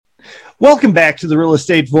Welcome back to the Real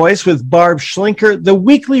Estate Voice with Barb Schlinker, the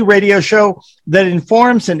weekly radio show that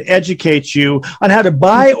informs and educates you on how to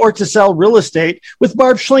buy or to sell real estate with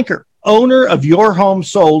Barb Schlinker, owner of Your Home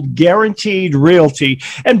Sold Guaranteed Realty.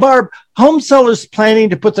 And Barb, home sellers planning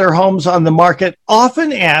to put their homes on the market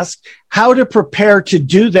often ask how to prepare to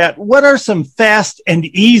do that. What are some fast and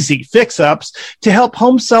easy fix-ups to help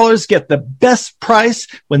home sellers get the best price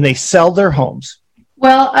when they sell their homes?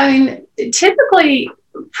 Well, typically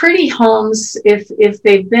pretty homes, if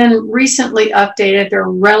they've been recently updated, they're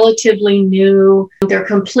relatively new, they're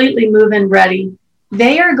completely move-in ready,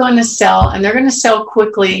 they are going to sell, and they're going to sell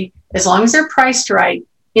quickly as long as they're priced right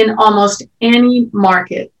in almost any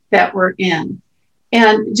market that we're in.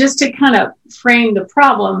 And just to kind of frame the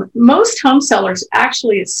problem, most home sellers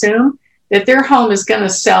actually assume that their home is going to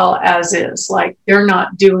sell as is, like they're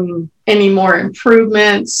not doing any more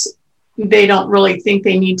improvements. They don't really think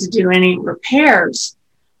they need to do any repairs.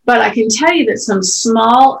 But I can tell you that some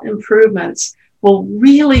small improvements will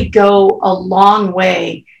really go a long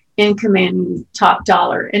way in commanding top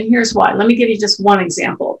dollar. And here's why. Let me give you just one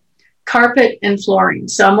example. Carpet and flooring.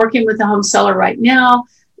 So I'm working with a home seller right now.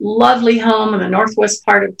 Lovely home in the northwest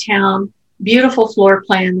part of town. Beautiful floor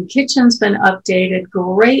plan. The kitchen's been updated.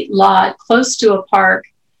 Great lot, close to a park.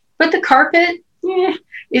 But the carpet,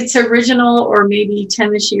 it's original or maybe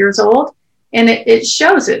 10-ish years old. And it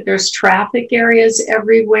shows it. There's traffic areas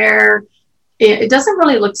everywhere. It doesn't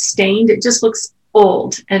really look stained. It just looks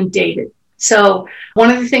old and dated. So one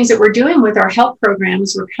of the things that we're doing with our help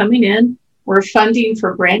programs, we're coming in, we're funding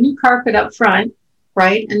for brand new carpet up front,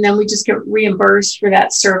 right? And then we just get reimbursed for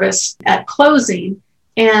that service at closing.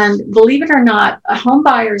 And believe it or not, home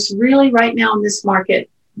buyers really right now in this market,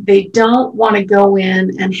 they don't want to go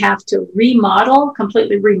in and have to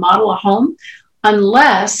completely remodel a home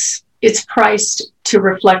unless it's priced to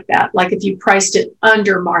reflect that. Like if you priced it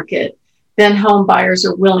under market, then home buyers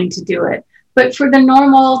are willing to do it. But for the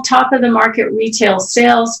normal top of the market retail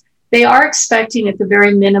sales, they are expecting at the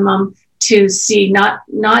very minimum to see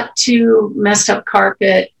not too messed up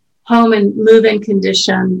carpet, home and move-in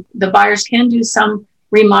condition. The buyers can do some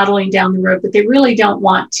remodeling down the road, but they really don't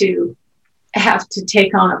want to have to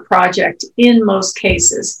take on a project in most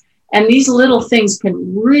cases. And these little things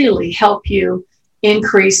can really help you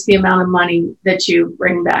increase the amount of money that you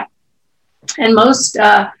bring back. And most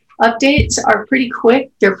updates are pretty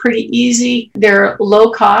quick. They're pretty easy. They're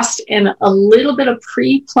low cost, and a little bit of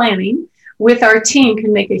pre-planning with our team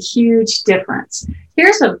can make a huge difference.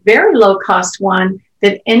 Here's a very low cost one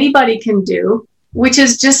that anybody can do, which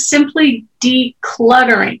is just simply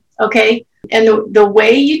decluttering, okay? And the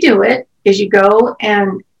way you do it is you go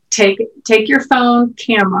and take your phone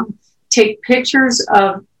camera, take pictures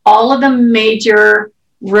of all of the major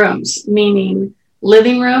rooms, meaning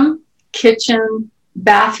living room, kitchen,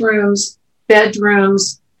 bathrooms,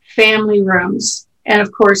 bedrooms, family rooms, and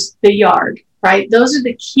of course the yard, right? Those are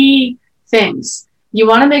the key things. You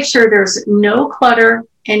want to make sure there's no clutter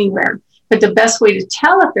anywhere. But the best way to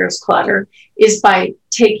tell if there's clutter is by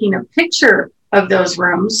taking a picture of those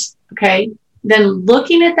rooms, okay? Then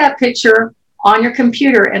looking at that picture on your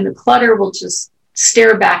computer, and the clutter will just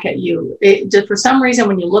stare back at you. For some reason,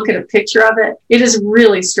 when you look at a picture of it, it is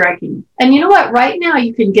really striking. And you know what? Right now,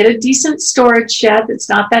 you can get a decent storage shed that's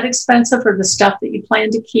not that expensive for the stuff that you plan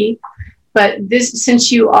to keep. But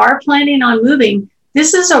since you are planning on moving,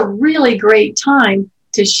 this is a really great time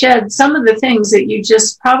to shed some of the things that you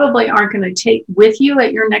just probably aren't going to take with you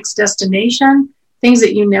at your next destination, things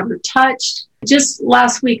that you never touched. Just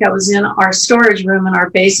last week, I was in our storage room in our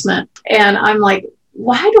basement, and I'm like,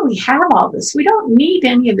 why do we have all this? We don't need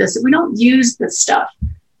any of this. We don't use this stuff.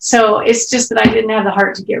 So it's just that I didn't have the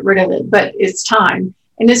heart to get rid of it, but it's time.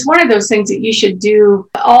 And it's one of those things that you should do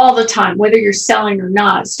all the time, whether you're selling or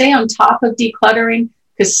not. Stay on top of decluttering,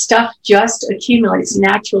 because stuff just accumulates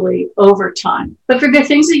naturally over time. But for the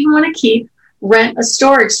things that you want to keep, rent a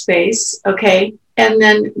storage space, okay? And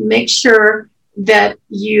then make sure that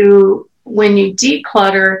when you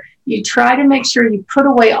declutter, you try to make sure you put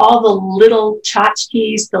away all the little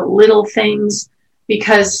tchotchkes, the little things,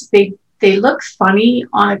 because they look funny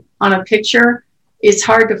on a picture. It's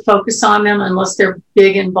hard to focus on them unless they're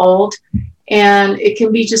big and bold. And it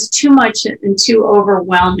can be just too much and too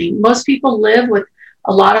overwhelming. Most people live with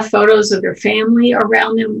a lot of photos of their family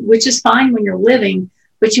around them, which is fine when you're living,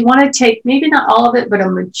 but you want to take maybe not all of it, but a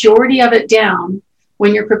majority of it down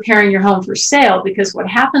when you're preparing your home for sale, because what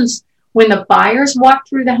happens when the buyers walk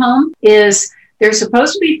through the home is they're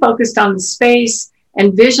supposed to be focused on the space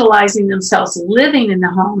and visualizing themselves living in the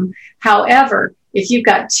home. However, if you've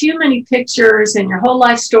got too many pictures and your whole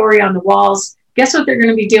life story on the walls, guess what they're going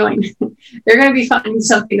to be doing? They're going to be finding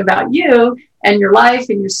something about you and your life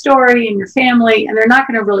and your story and your family, and they're not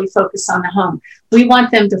going to really focus on the home. We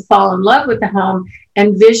want them to fall in love with the home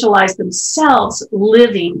and visualize themselves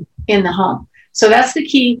living in the home. So that's the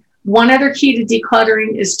key. One other key to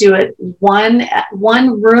decluttering is do it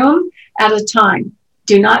one room at a time.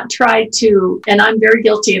 Do not try to, and I'm very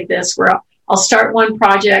guilty of this, where I'll start one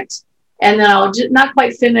project and then I'll just not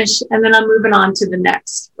quite finish, and then I'm moving on to the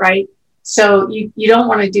next, right? So you don't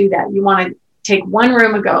want to do that. You want to take one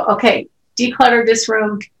room and go, okay, declutter this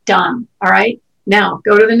room, done. All right, now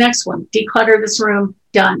go to the next one. Declutter this room,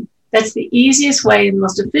 done. That's the easiest way and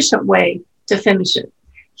most efficient way to finish it.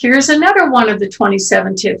 Here's another one of the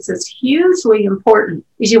 27 tips that's hugely important,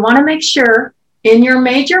 is you want to make sure in your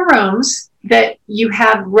major rooms that you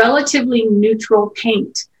have relatively neutral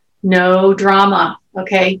paint, no drama,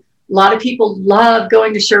 okay? A lot of people love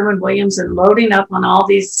going to Sherwin-Williams and loading up on all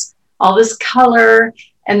this color,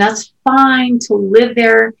 and that's fine to live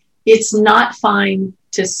there. It's not fine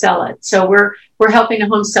to sell it. So we're helping a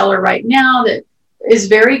home seller right now that is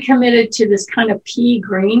very committed to this kind of pea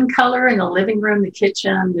green color in the living room, the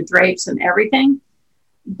kitchen, the drapes, and everything.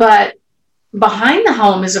 But behind the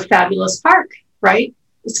home is a fabulous park, right?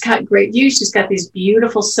 It's got great views. She's got these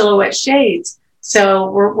beautiful silhouette shades. So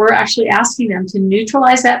we're actually asking them to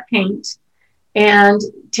neutralize that paint and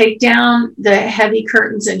take down the heavy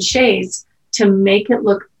curtains and shades to make it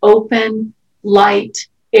look open, light,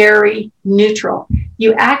 airy, neutral.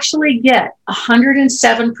 You actually get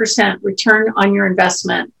 107% return on your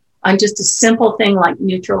investment on just a simple thing like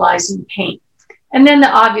neutralizing paint. And then the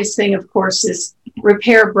obvious thing, of course, is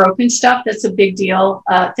repair broken stuff. That's a big deal.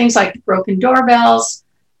 Things like broken doorbells,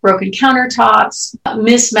 broken countertops,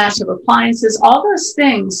 mismatch of appliances, all those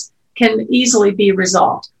things can easily be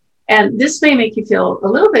resolved. And this may make you feel a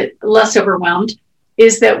little bit less overwhelmed,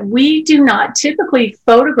 is that we do not typically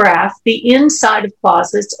photograph the inside of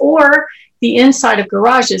closets or the inside of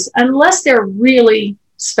garages unless they're really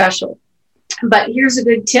special. But here's a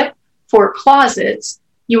good tip for closets.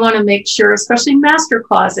 You want to make sure, especially master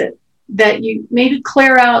closet, that you maybe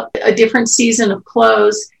clear out a different season of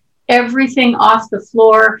clothes, everything off the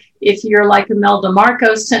floor. If you're like Imelda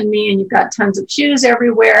Marcos, send me and you've got tons of shoes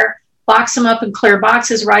everywhere, box them up in clear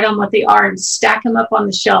boxes, write on what they are, and stack them up on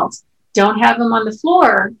the shelves. Don't have them on the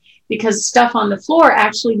floor, because stuff on the floor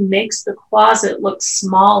actually makes the closet look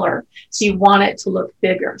smaller. So you want it to look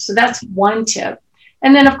bigger. So that's one tip.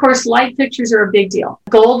 And then, of course, light fixtures are a big deal.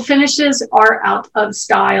 Gold finishes are out of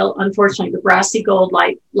style, unfortunately. The brassy gold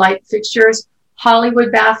light fixtures,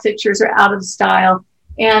 Hollywood bath fixtures are out of style.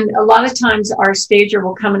 And a lot of times our stager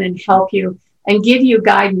will come in and help you and give you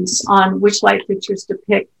guidance on which light fixtures to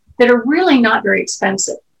pick that are really not very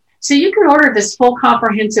expensive. So you can order this full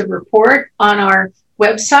comprehensive report on our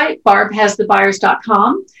website,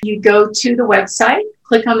 barbhasthebuyers.com. You go to the website,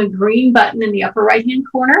 click on the green button in the upper right-hand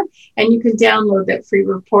corner, and you can download that free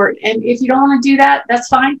report. And if you don't want to do that, that's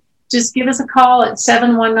fine. Just give us a call at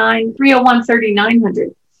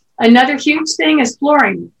 719-301-3900. Another huge thing is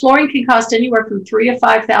flooring. Flooring can cost anywhere from $3,000 to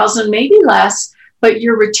 $5,000, maybe less, but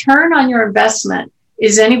your return on your investment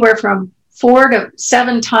is anywhere from 4 to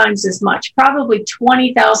 7 times as much, probably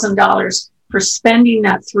 $20,000 for spending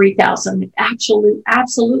that $3,000. It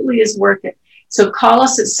absolutely is worth it. So call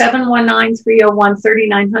us at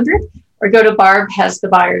 719-301-3900 or go to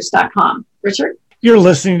barbhasthebuyers.com. Richard? You're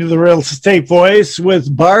listening to The Real Estate Voice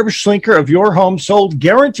with Barb Schlinker of Your Home Sold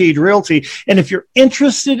Guaranteed Realty. And if you're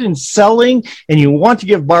interested in selling and you want to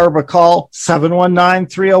give Barb a call,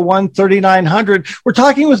 719-301-3900. We're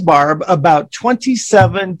talking with Barb about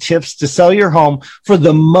 27 tips to sell your home for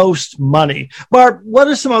the most money. Barb, what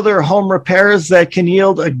are some other home repairs that can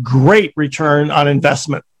yield a great return on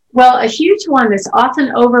investment? Well, a huge one that's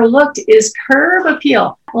often overlooked is curb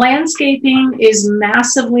appeal. Landscaping is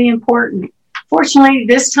massively important. Fortunately,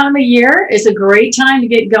 this time of year is a great time to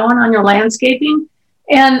get going on your landscaping.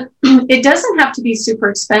 And it doesn't have to be super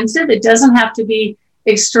expensive. It doesn't have to be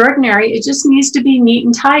extraordinary. It just needs to be neat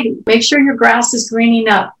and tidy. Make sure your grass is greening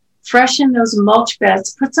up. Freshen those mulch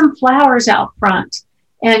beds. Put some flowers out front.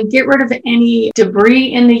 And get rid of any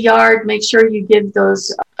debris in the yard. Make sure you give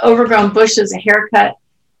those overgrown bushes a haircut.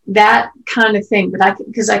 That kind of thing.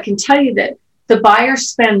 Because I can tell you that the buyers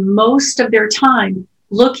spend most of their time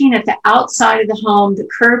looking at the outside of the home, the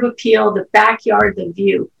curb appeal, the backyard, the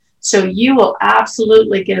view. So you will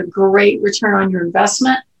absolutely get a great return on your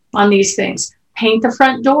investment on these things. Paint the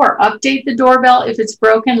front door, update the doorbell if it's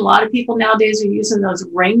broken. A lot of people nowadays are using those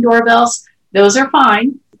Ring doorbells. Those are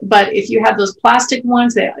fine. But if you have those plastic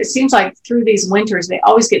ones, it seems like through these winters, they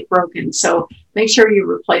always get broken. So make sure you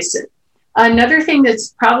replace it. Another thing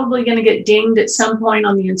that's probably going to get dinged at some point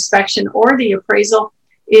on the inspection or the appraisal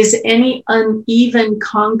is any uneven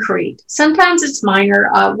concrete. Sometimes it's minor.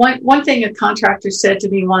 One thing a contractor said to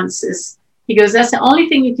me once is, he goes, that's the only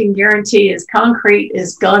thing you can guarantee is concrete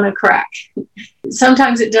is gonna crack.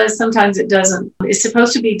 Sometimes it does, sometimes it doesn't. It's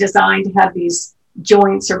supposed to be designed to have these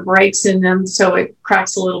joints or breaks in them, so it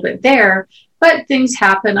cracks a little bit there. But things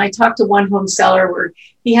happen. I talked to one home seller where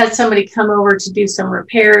he had somebody come over to do some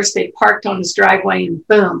repairs. They parked on his driveway and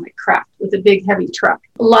boom, it cracked with a big heavy truck.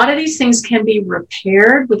 A lot of these things can be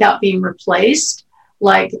repaired without being replaced.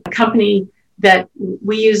 Like a company that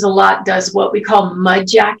we use a lot does what we call mud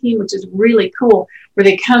jacking, which is really cool, where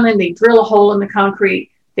they come in, they drill a hole in the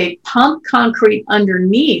concrete, they pump concrete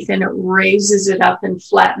underneath and it raises it up and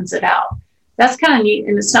flattens it out. That's kind of neat,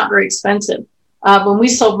 and it's not very expensive. When we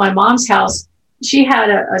sold my mom's house, she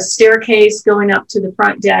had a staircase going up to the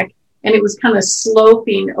front deck, and it was kind of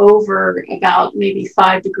sloping over about maybe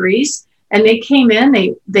 5 degrees. And they came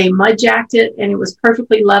in, they mud jacked it, and it was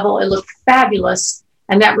perfectly level. It looked fabulous.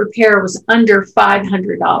 And that repair was under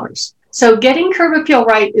 $500. So getting curb appeal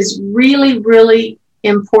right is really, really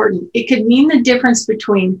important. It could mean the difference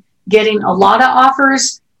between getting a lot of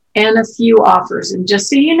offers and a few offers. And just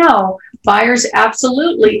so you know, buyers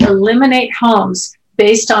absolutely eliminate homes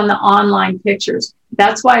based on the online pictures.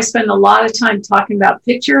 That's why I spend a lot of time talking about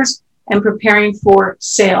pictures and preparing for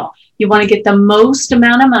sale. You want to get the most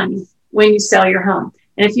amount of money when you sell your home.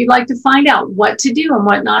 And if you'd like to find out what to do and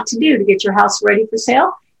what not to do to get your house ready for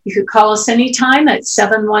sale, you could call us anytime at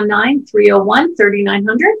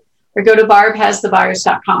 719-301-3900 or go to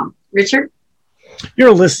barbhasthebuyers.com. Richard?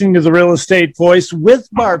 You're listening to The Real Estate Voice with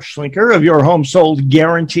Barb Schlinker of Your Home Sold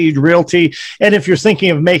Guaranteed Realty. And if you're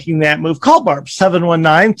thinking of making that move, call Barb,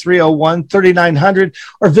 719-301-3900,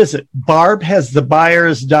 or visit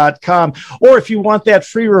barbhasthebuyers.com. Or if you want that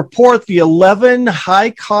free report, the 11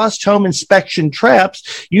 high-cost home inspection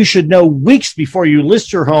traps you should know weeks before you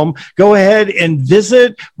list your home, go ahead and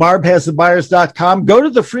visit barbhasthebuyers.com. Go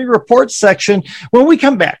to the free report section. When we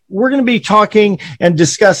come back, we're going to be talking and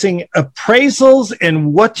discussing appraisals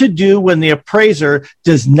and what to do when the appraiser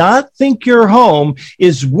does not think your home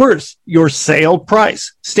is worth your sale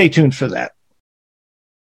price. Stay tuned for that.